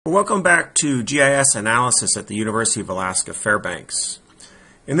Welcome back to GIS Analysis at the University of Alaska Fairbanks.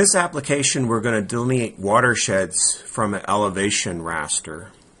 In this application, we're going to delineate watersheds from an elevation raster.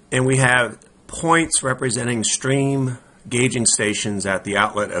 And we have points representing stream gauging stations at the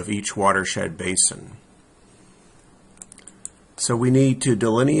outlet of each watershed basin. So we need to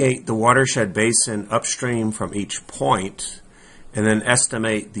delineate the watershed basin upstream from each point and then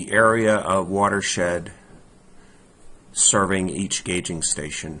estimate the area of watershed serving each gauging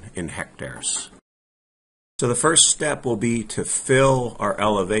station in hectares. So the first step will be to fill our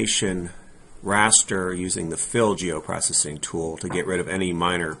elevation raster using the fill geoprocessing tool to get rid of any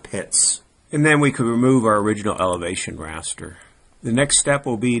minor pits. And then we could remove our original elevation raster. The next step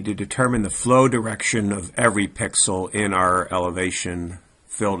will be to determine the flow direction of every pixel in our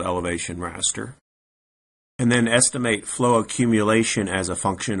filled elevation raster. And then estimate flow accumulation as a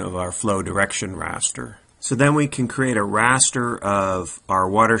function of our flow direction raster. So then we can create a raster of our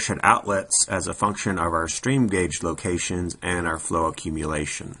watershed outlets as a function of our stream gauge locations and our flow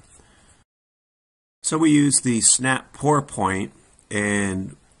accumulation. So we use the snap pour point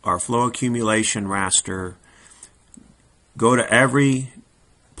and our flow accumulation raster. Go to every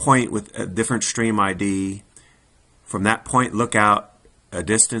point with a different stream ID. From that point, look out a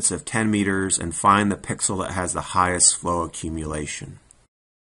distance of 10 meters and find the pixel that has the highest flow accumulation.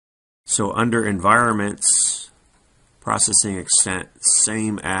 So under environments, processing extent,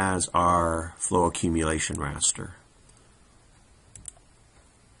 same as our flow accumulation raster.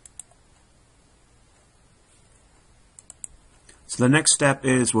 So the next step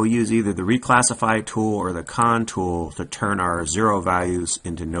is we'll use either the reclassify tool or the con tool to turn our zero values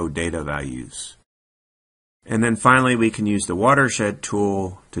into no data values. And then finally we can use the watershed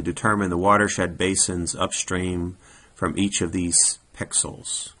tool to determine the watershed basins upstream from each of these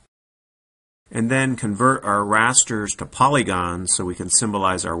pixels. And then convert our rasters to polygons so we can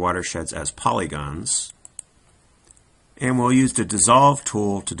symbolize our watersheds as polygons. And we'll use the dissolve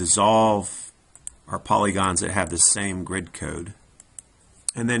tool to dissolve our polygons that have the same grid code.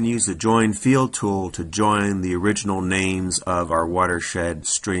 And then use the join field tool to join the original names of our watershed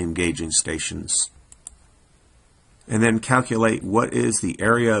stream gauging stations. And then calculate what is the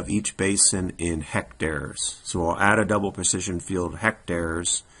area of each basin in hectares. So we'll add a double precision field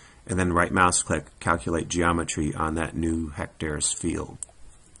hectares and then right mouse click calculate geometry on that new hectares field.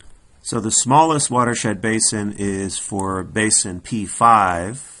 So the smallest watershed basin is for basin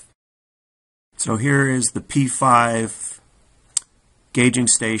P5. So here is the P5 gauging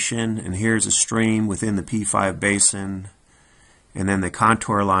station, and here's a stream within the P5 basin, and then the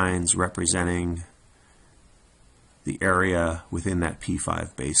contour lines representing the area within that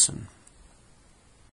P5 basin.